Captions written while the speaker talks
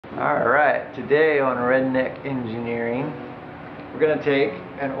Alright, today on Redneck Engineering, we're going to take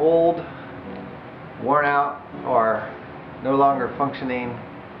an old, worn out, or no longer functioning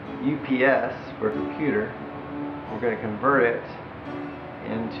UPS for a computer. We're going to convert it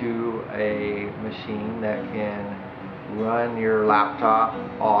into a machine that can run your laptop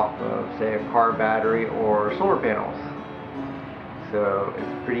off of, say, a car battery or solar panels. So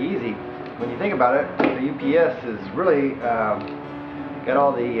it's pretty easy. When you think about it, the UPS is really got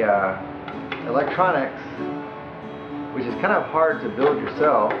all the electronics, which is kind of hard to build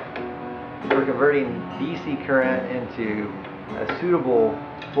yourself. We're converting DC current into a suitable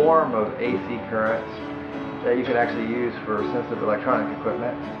form of AC current that you can actually use for sensitive electronic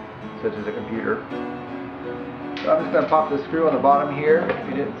equipment, such as a computer. So I'm just going to pop the screw on the bottom here. If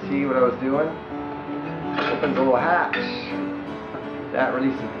you didn't see what I was doing, opens a little hatch. That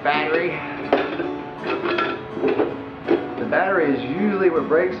releases the battery. The battery is usually what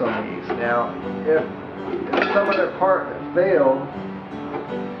breaks on these. Now, if some other part failed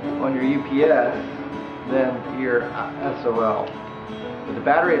on your UPS, then you're SOL. But the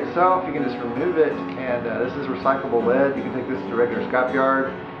battery itself, you can just remove it, and this is recyclable lead. You can take this to a regular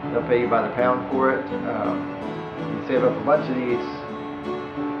scrapyard. They'll pay you by the pound for it. You can save up a bunch of these.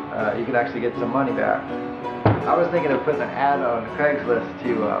 You can actually get some money back. I was thinking of putting an ad on Craigslist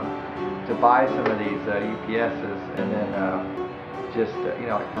to buy some of these UPSs, and then just you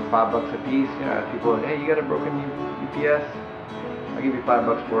know, like for $5 a piece. You know, people, hey, you got a broken UPS? I'll give you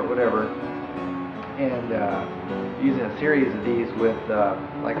 $5 for it, whatever. And using a series of these with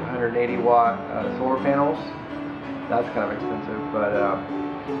like 180 watt solar panels, that's kind of expensive. But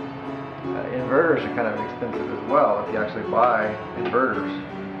inverters are kind of expensive as well if you actually buy inverters.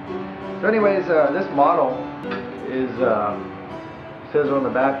 So anyways, this model is, says on the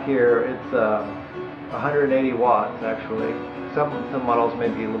back here, it's 180 watts actually. Some models may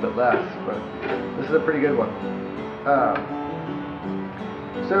be a little bit less, but this is a pretty good one.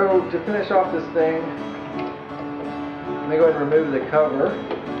 So to finish off this thing, let me go ahead and remove the cover.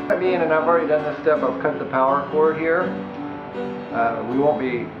 And I've already done this step, I've cut the power cord here. We won't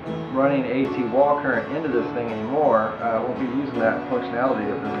be running AC wall current into this thing anymore. Won't be using that functionality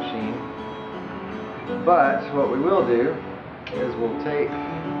of the machine. But what we will do is we'll take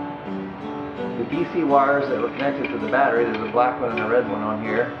the DC wires that were connected to the battery. There's a black one and a red one on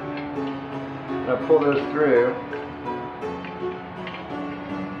here. I'm going to pull those through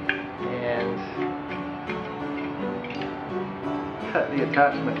and cut the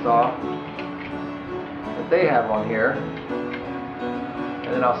attachments off that they have on here.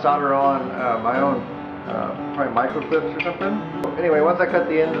 And then I'll solder on my own probably micro clips or something. Anyway, once I cut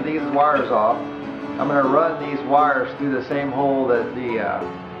the ends of these wires off, I'm going to run these wires through the same hole that the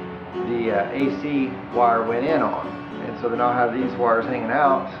AC wire went in on. And so then I'll have these wires hanging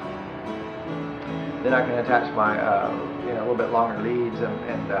out. Then I can attach my you know, a little bit longer leads,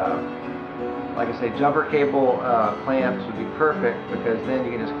 and like I say, jumper cable clamps would be perfect, because then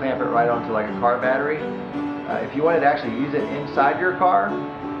you can just clamp it right onto like a car battery. If you wanted to actually use it inside your car,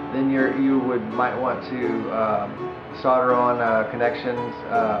 then you might want to solder on connections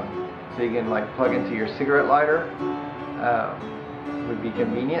so you can like plug into your cigarette lighter. Would be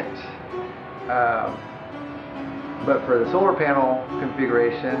convenient. But for the solar panel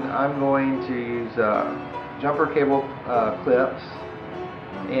configuration, I'm going to use jumper cable clips,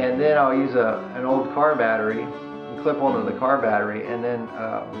 and then I'll use an old car battery and clip onto the car battery, and then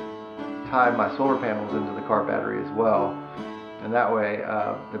tie my solar panels into the car battery as well. And that way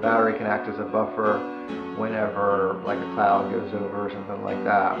the battery can act as a buffer whenever like a cloud goes over or something like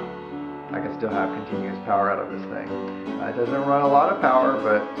that. I can still have continuous power out of this thing. It doesn't run a lot of power,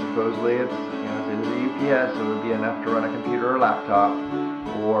 but supposedly it's, you know, it is a UPS, so it would be enough to run a computer or laptop,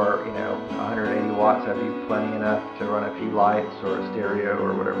 or, you know, 180 watts would be plenty enough to run a few lights or a stereo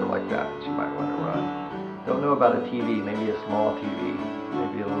or whatever like that you might want to run. Don't know about a TV, maybe a small TV,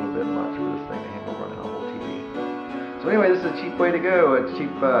 maybe a little bit much for this thing to handle running a whole TV. So anyway, this is a cheap way to go. It's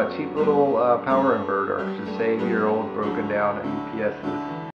cheap little power inverter to save your old broken down UPSs.